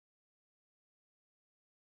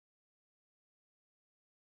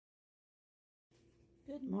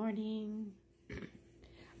Good morning.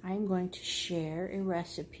 I'm going to share a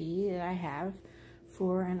recipe that I have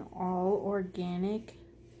for an all-organic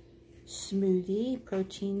smoothie,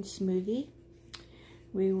 protein smoothie.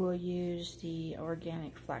 We will use the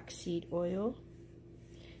organic flaxseed oil.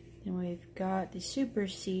 Then we've got the super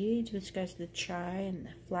seeds, which has the chai and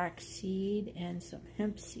the flaxseed and some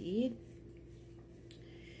hemp seed.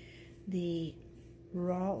 The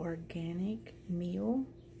raw organic meal.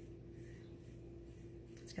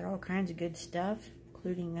 It's got all kinds of good stuff,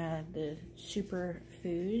 including the super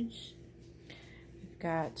foods. We've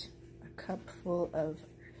got a cup full of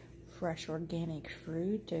fresh organic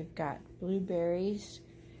fruit. I've got blueberries,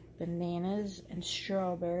 bananas, and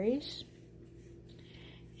strawberries.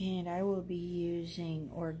 And I will be using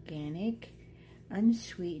organic,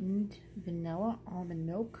 unsweetened vanilla almond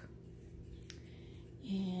milk.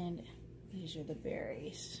 And these are the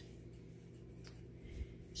berries.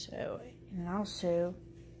 So, and also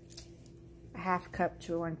a half cup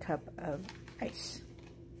to 1 cup of ice.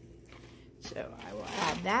 So I will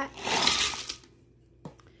add that.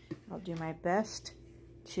 I'll do my best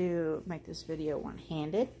to make this video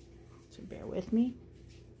one-handed, so bear with me.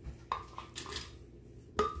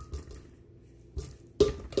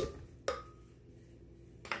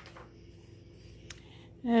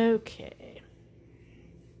 Okay.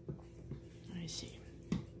 Let me see.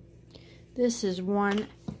 This is 1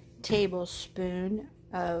 tablespoon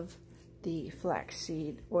of the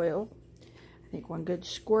flaxseed oil. I think 1 good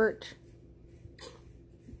squirt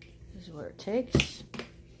is what it takes.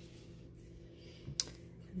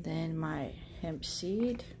 And then my hemp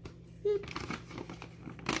seed.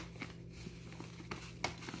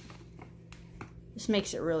 This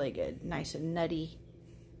makes it really good, nice and nutty.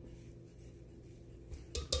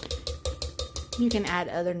 You can add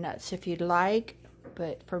other nuts if you'd like,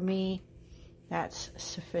 but for me, that's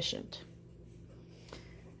sufficient.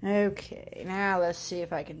 Okay, now let's see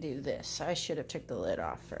if I can do this. I should have took the lid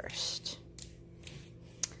off first.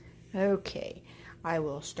 Okay, I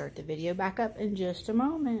will start the video back up in just a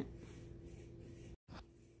moment.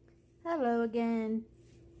 Hello again.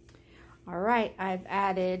 Alright, I've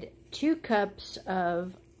added 2 cups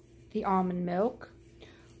of the almond milk,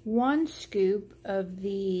 1 scoop of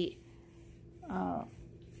the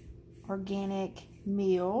organic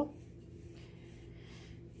meal,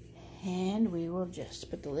 and we will just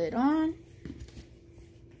put the lid on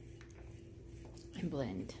and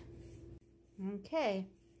blend. Okay,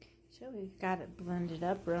 so we've got it blended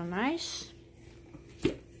up real nice.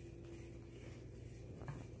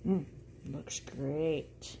 Looks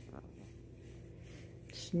great.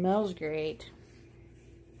 Smells great.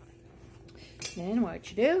 Then what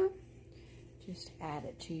you do, just add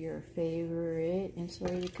it to your favorite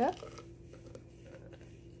insulated cup.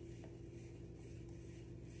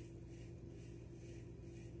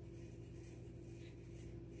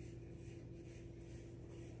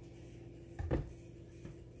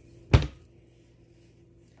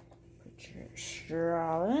 Your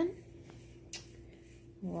straw in.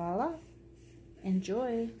 Voila.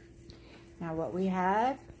 Enjoy. Now what we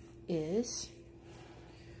have is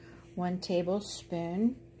 1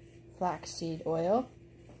 tablespoon flaxseed oil,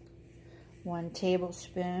 1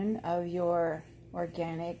 tablespoon of your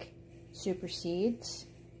organic super seeds,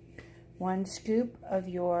 1 scoop of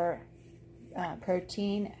your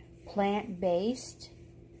protein plant-based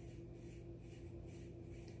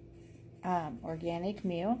organic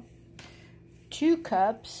meal, 2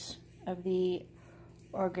 cups of the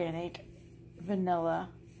organic vanilla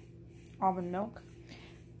almond milk,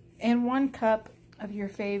 and 1 cup of your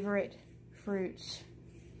favorite fruits.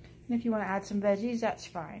 And if you want to add some veggies, that's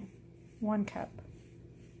fine. 1 cup.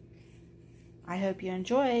 I hope you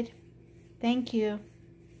enjoyed. Thank you.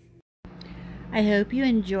 I hope you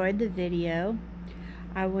enjoyed the video.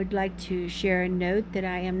 I would like to share a note that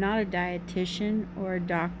I am not a dietitian or a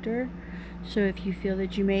doctor. So if you feel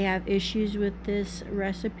that you may have issues with this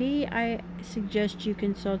recipe, I suggest you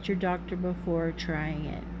consult your doctor before trying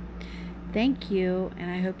it. Thank you, and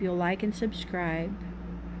I hope you'll like and subscribe.